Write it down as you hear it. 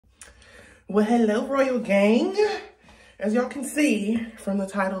Well, hello, Royal Gang. As y'all can see from the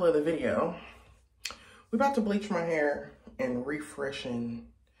title of the video, we're about to bleach my hair and refreshen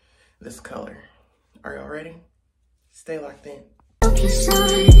this color. Are y'all ready? Stay locked in. Focus on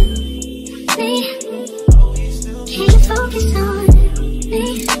me. Can you focus on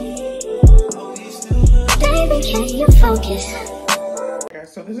me? Baby, can you focus? Okay,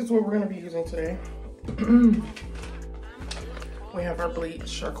 so this is what we're gonna be using today. We have our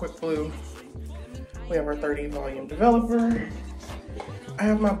bleach, our quick glue. We have our 30 volume developer. I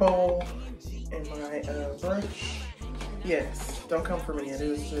have my bowl and my brush. Yes, don't come for me. It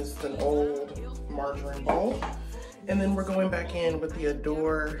is just an old margarine bowl. And then we're going back in with the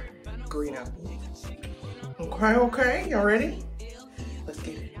Adore green apple. Okay, y'all ready? Let's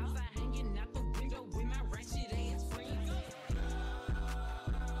get it.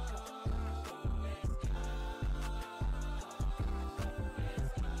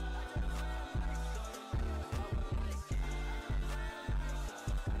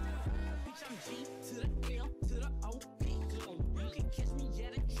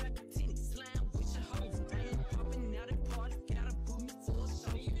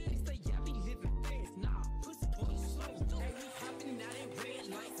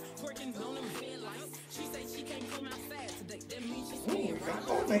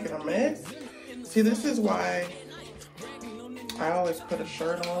 I'm making a mess. See, this is why I always put a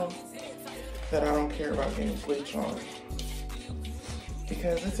shirt on that I don't care about getting bleach on.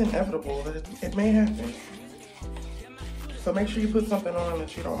 Because it's inevitable that it may happen. So make sure you put something on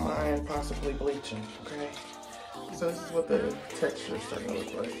that you don't mind possibly bleaching, okay? So this is what the texture is starting to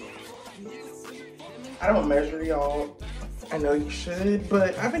look like. I don't measure, y'all. I know you should,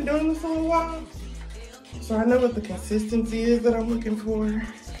 but I've been doing this a little while. So I know what the consistency is that I'm looking for.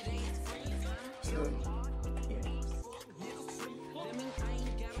 So, yeah.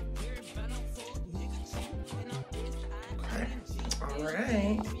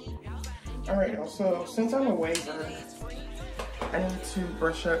 Okay, all right, y'all. So since I'm a waver, I need to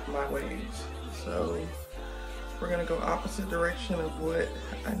brush up my waves. So we're gonna go opposite direction of what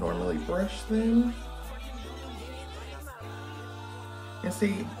I normally brush them. And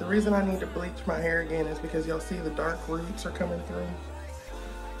see, the reason I need to bleach my hair again is because y'all see the dark roots are coming through.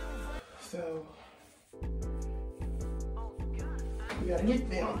 So, you gotta get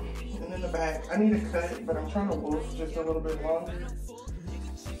them. And in the back, I need a cut, but I'm trying to wolf just a little bit longer.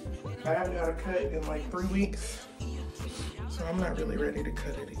 I haven't got a cut in like 3 weeks, so I'm not really ready to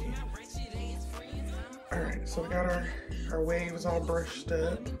cut it again. All right, so we got our waves all brushed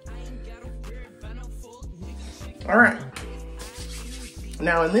up. All right.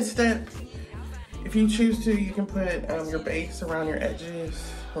 Now in this step, if you choose to, you can put your base around your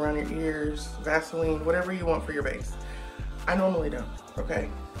edges, around your ears, Vaseline, whatever you want for your base. I normally don't, okay?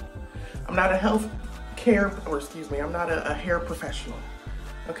 I'm not a I'm not a hair professional,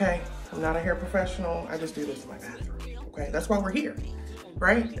 okay? I'm not a hair professional, I just do this in my bathroom, okay? That's why we're here,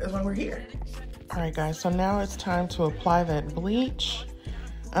 right? That's why we're here. All right, guys, so now it's time to apply that bleach.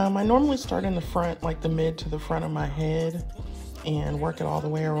 I normally start in the front, like the mid to the front of my head, and work it all the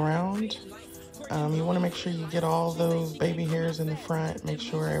way around. You want to make sure you get all those baby hairs in the front, make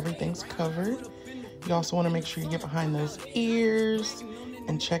sure everything's covered. You also want to make sure you get behind those ears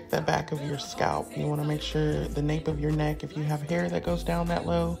and check the back of your scalp. You want to make sure the nape of your neck, if you have hair that goes down that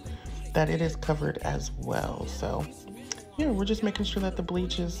low, that it is covered as well. So yeah, we're just making sure that the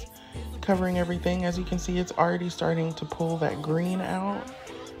bleach is covering everything. As you can see, it's already starting to pull that green out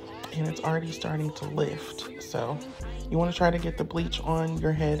and it's already starting to lift. So you want to try to get the bleach on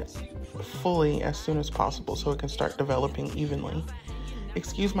your head fully as soon as possible so it can start developing evenly.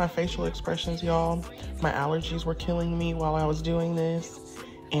 Excuse my facial expressions, y'all. My allergies were killing me while I was doing this,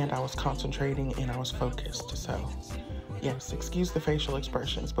 and I was concentrating and I was focused. So yes, excuse the facial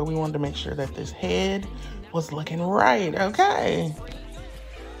expressions, but we wanted to make sure that this head was looking right, okay?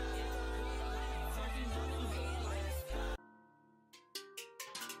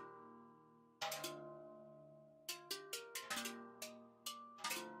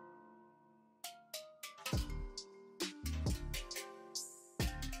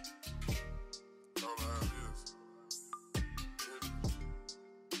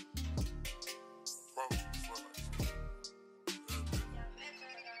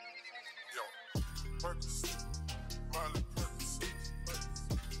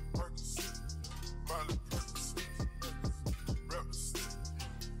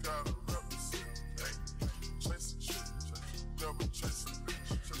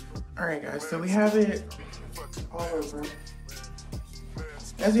 All right, guys, so we have it all over.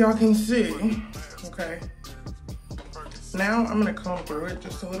 As y'all can see, okay, Now I'm gonna comb through it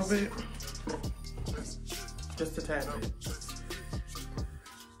just a little bit. Just a tad bit.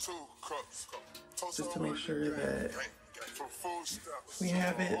 Just to make sure that we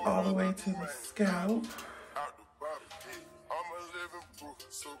have it all the way to the scalp.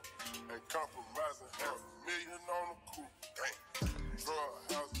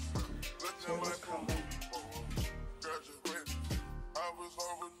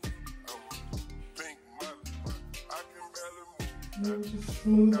 Just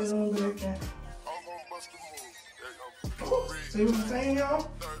smooth it on back down. See what I'm saying, y'all?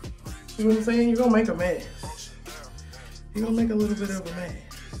 See what I'm saying? You're gonna make a mess. You're gonna make a little bit of a mess.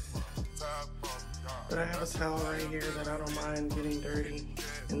 But I have a towel right here that I don't mind getting dirty.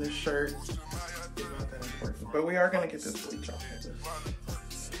 And this shirt is not that important. But we are gonna get this bleach off of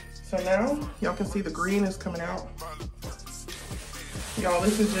this. So now, y'all can see the green is coming out. Y'all,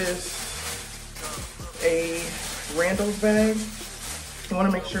 this is just a Randall's bag. You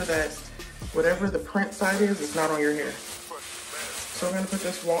wanna make sure that whatever the print side is, it's not on your hair. So we're gonna put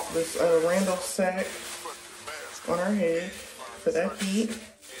this Randall sack on our head for that heat.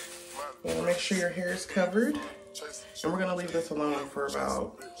 You wanna make sure your hair is covered. And we're gonna leave this alone for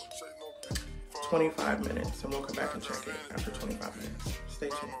about 25 minutes and we'll come back and check it after 25 minutes. Stay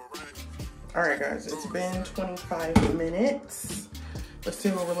tuned. All right guys, it's been 25 minutes. Let's see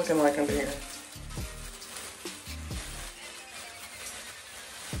what we're looking like under here.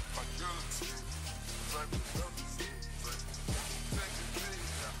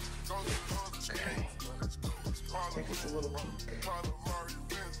 Take us a little peek.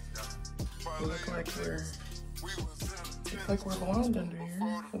 We look like we're blonde under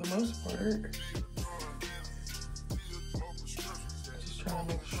here for the most part. Just trying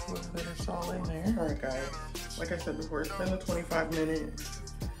to make sure that it's all in there. All right, guys. Like I said before, it's been the 25 minutes.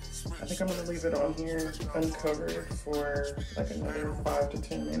 I think I'm gonna leave it on here uncovered for like another 5 to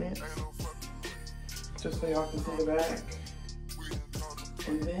 10 minutes, just so y'all can see the back.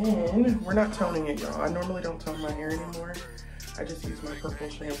 And then, we're not toning it, y'all. I normally don't tone my hair anymore. I just use my purple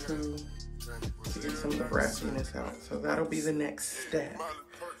shampoo to get some of the brassiness out. So that'll be the next step.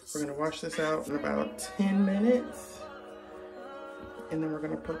 We're gonna wash this out in about 10 minutes. And then we're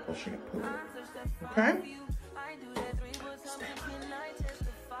gonna purple shampoo it, okay?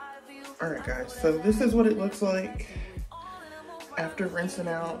 All right, guys, so this is what it looks like after rinsing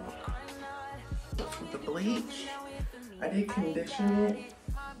out the bleach. I did condition it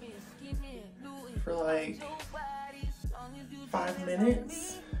for like 5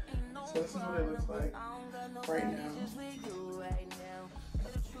 minutes. So this is what it looks like right now.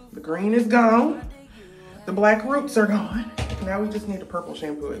 The green is gone. The black roots are gone. Now we just need to purple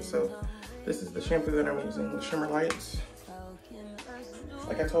shampoo it. So this is the shampoo that I'm using, the Shimmer Lights.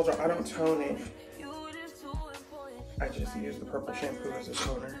 Like I told you, I don't tone it. I just use the purple shampoo as a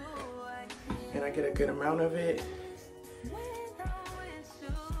toner. And I get a good amount of it.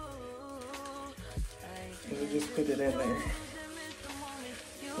 And you just put it in there.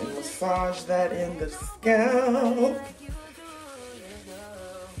 And massage that in the scalp.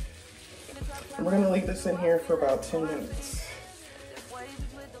 And we're gonna leave this in here for about 10 minutes.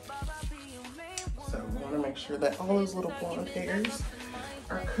 So we wanna make sure that all those little blonde hairs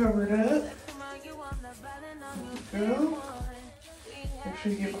are covered up. There we go. Make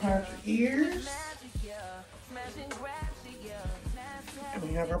sure you get behind your ears. And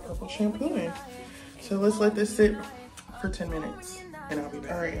we have our purple shampoo in. So let's let this sit for 10 minutes and I'll be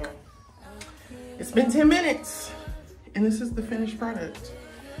back. All right, y'all. It's been 10 minutes and this is the finished product.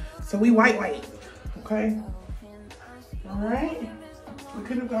 So we white, okay? All right. We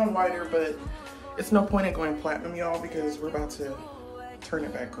could have gone whiter, but it's no point in going platinum, y'all, because we're about to turn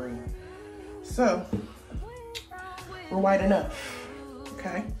it back green. So we're white enough,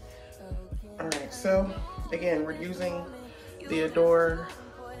 okay? All right, so again, we're using the Adore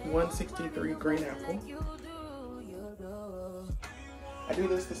 163 green apple. I do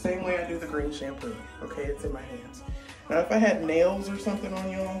this the same way I do the green shampoo, okay? It's in my hands. Now, if I had nails or something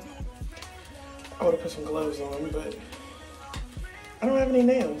on y'all, I would have put some gloves on, but I don't have any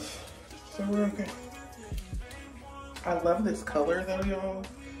nails, so we're okay. I love this color though, y'all.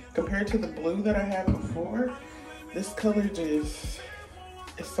 Compared to the blue that I had before, this color just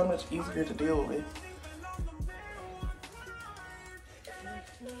is so much easier to deal with.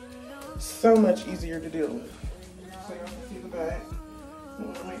 So much easier to deal with. So y'all can see the back. We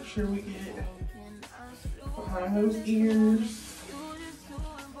want to make sure we get behind those ears.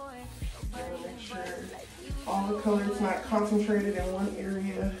 Make sure all the color is not concentrated in one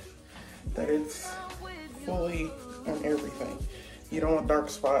area, that it's fully on everything. You don't want dark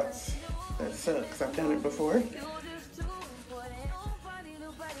spots. That sucks. I've done it before.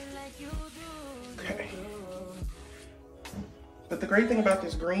 Okay. But the great thing about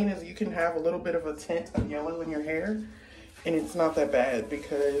this green is you can have a little bit of a tint of yellow in your hair, and it's not that bad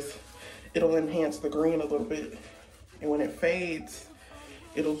because it'll enhance the green a little bit. And when it fades,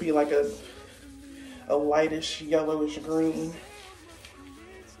 it'll be like a lightish yellowish green.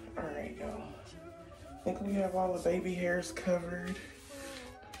 All right, y'all. I think we have all the baby hairs covered.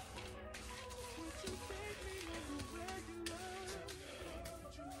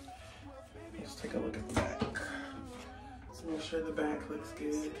 Let's take a look at the back. Let's make sure the back looks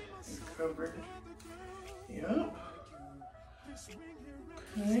good and covered. Yep.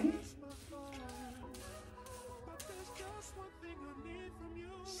 Okay.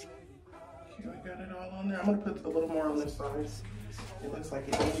 Okay, we got it all on there. I'm gonna put a little more on this side. It looks like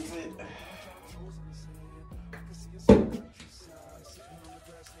it needs it.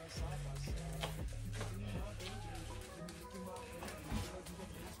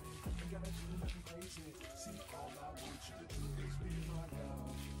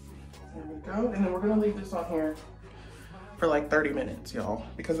 There we go. And then we're gonna leave this on here for like 30 minutes, y'all.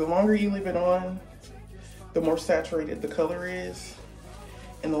 Because the longer you leave it on, the more saturated the color is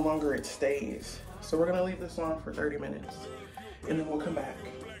and the longer it stays. So we're gonna leave this on for 30 minutes and then we'll come back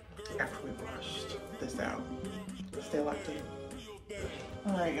after we washed this out. Stay locked in.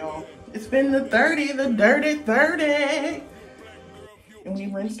 All right, y'all. It's been the dirty 30. And we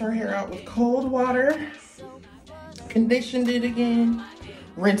rinsed our hair out with cold water, conditioned it again,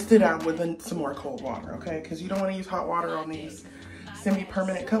 rinsed it out with some more cold water, okay? Because you don't want to use hot water on these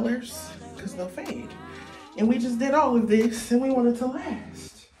semi-permanent colors because they'll fade. And we just did all of this and we want it to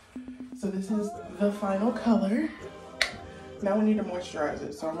last. So this is the final color. Now we need to moisturize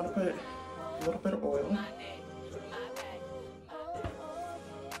it. So I'm gonna put a little bit of oil.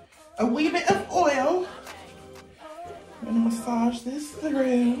 A wee bit of oil. I'm gonna massage this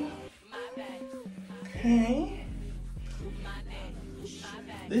through. Okay.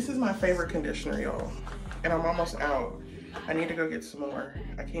 This is my favorite conditioner, y'all. And I'm almost out. I need to go get some more.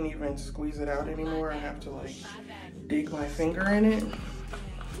 I can't even squeeze it out anymore. I have to like dig my finger in it.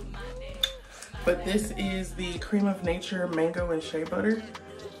 But this is the Cream of Nature Mango and Shea Butter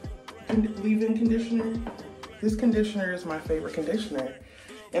leave-in conditioner. This conditioner is my favorite conditioner.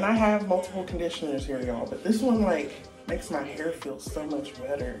 And I have multiple conditioners here, y'all. But this one like makes my hair feel so much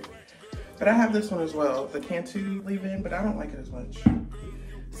better. But I have this one as well, the Cantu leave-in, but I don't like it as much.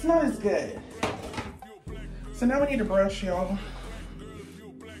 It's not as good. So now we need a brush, y'all.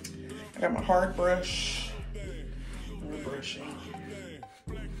 I got my hard brush. We're brushing.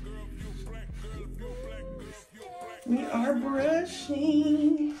 We are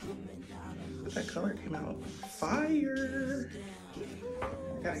brushing. But that color came out fire.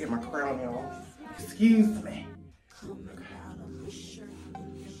 I gotta get my crown, y'all. Excuse me.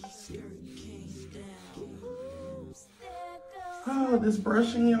 Oh, this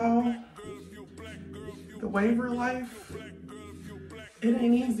brushing, y'all. The waver life, it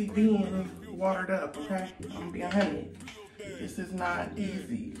ain't easy being watered up, okay? I'm gonna be 100. This is not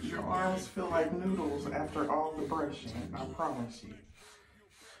easy. Your arms feel like noodles after all the brushing, I promise you.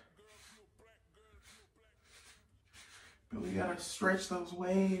 But we gotta stretch those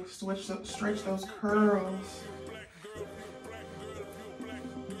waves, stretch those curls.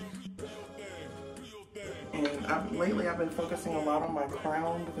 And lately I've been focusing a lot on my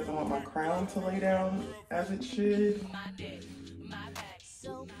crown because I want my crown to lay down as it should.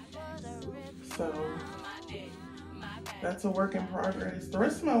 So that's a work in progress. The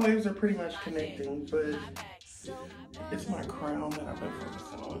rest of my waves are pretty much connecting, but it's my crown that I've been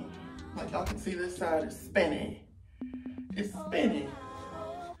focusing on. Like y'all can see, this side is spinning. It's spinning.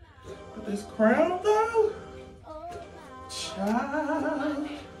 But this crown though, child,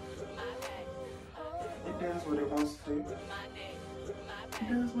 it does what it wants to do. It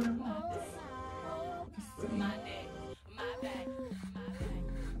does what it wants.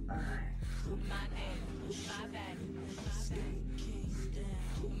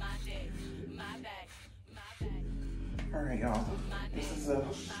 All right, y'all.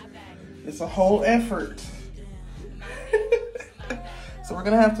 It's a whole effort. So we're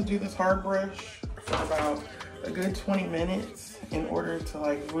gonna have to do this hard brush for about a good 20 minutes in order to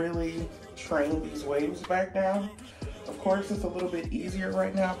like really train these waves back down. Of course, it's a little bit easier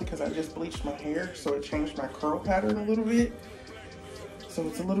right now because I just bleached my hair, so it changed my curl pattern a little bit. So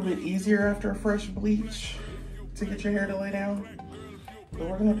it's a little bit easier after a fresh bleach to get your hair to lay down. But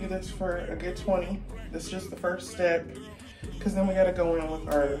we're gonna do this for a good 20. This is just the first step, because then we gotta go in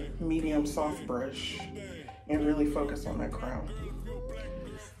with our medium soft brush and really focus on that crown.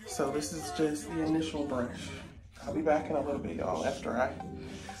 So this is just the initial brush. I'll be back in a little bit, y'all, after I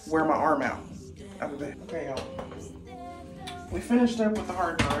wear my arm out. I'll be back. Okay, y'all. We finished up with the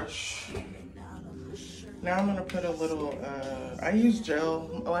hard brush. Now I'm gonna put a little, I use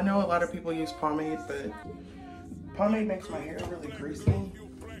gel. Oh, I know a lot of people use pomade, but pomade makes my hair really greasy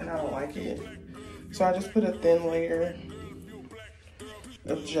and I don't like it. So I just put a thin layer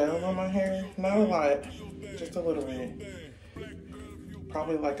of gel on my hair. Not a lot, just a little bit.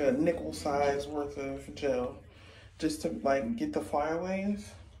 Probably like a nickel size worth of gel, just to like get the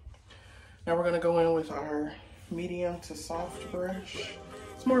flyaways. Now we're gonna go in with our medium to soft brush.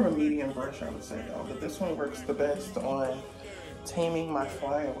 It's more of a medium brush, I would say, y'all, but this one works the best on taming my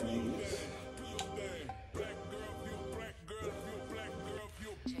flyaways.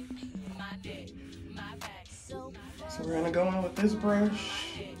 So we're gonna go in with this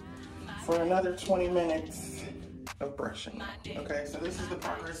brush for another 20 minutes of brushing. Okay, so this is the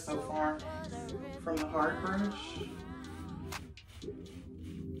progress so far from the hard brush.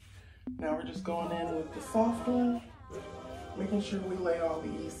 Now we're just going in with the soft one, making sure we lay all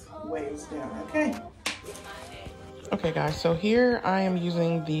these waves down, okay? Okay guys, so here I am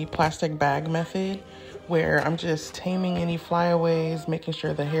using the plastic bag method where I'm just taming any flyaways, making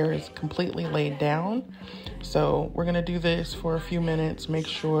sure the hair is completely laid down. So we're gonna do this for a few minutes, make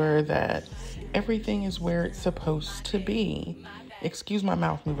sure that everything is where it's supposed to be. Excuse my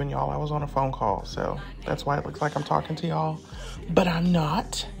mouth moving, y'all. I was on a phone call, so that's why it looks like I'm talking to y'all, but I'm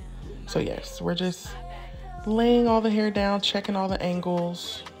not. So yes, we're just laying all the hair down, checking all the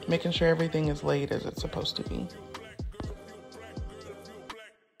angles, making sure everything is laid as it's supposed to be.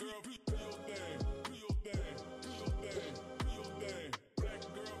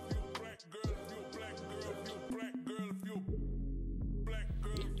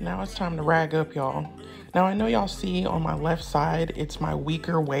 Now it's time to rag up, y'all. Now I know y'all see on my left side, it's my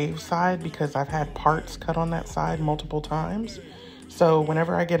weaker wave side because I've had parts cut on that side multiple times. So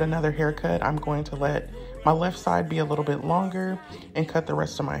whenever I get another haircut, I'm going to let my left side be a little bit longer and cut the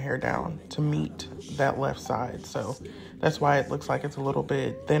rest of my hair down to meet that left side. So that's why it looks like it's a little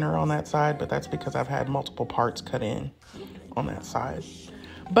bit thinner on that side, but that's because I've had multiple parts cut in on that side.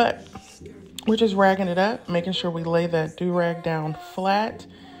 But we're just ragging it up, making sure we lay that do-rag down flat,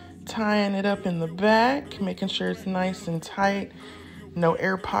 tying it up in the back, making sure it's nice and tight, no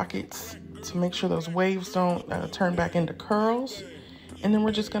air pockets to make sure those waves don't turn back into curls. And then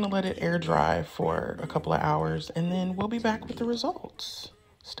we're just gonna let it air dry for a couple of hours and then we'll be back with the results.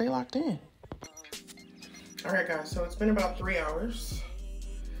 Stay locked in. All right guys, so it's been about 3 hours.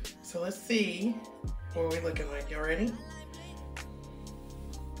 So let's see what we're looking like. Y'all ready?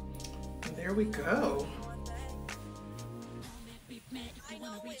 And there we go.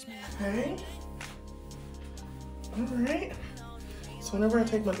 Okay. All right. So whenever I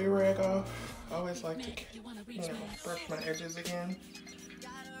take my do-rag off, I always like to, brush my edges again.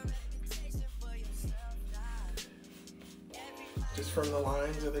 Just from the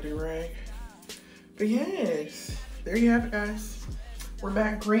lines of the do-rag. But yes, there you have it, guys. We're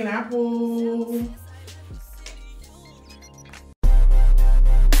back. Green apple.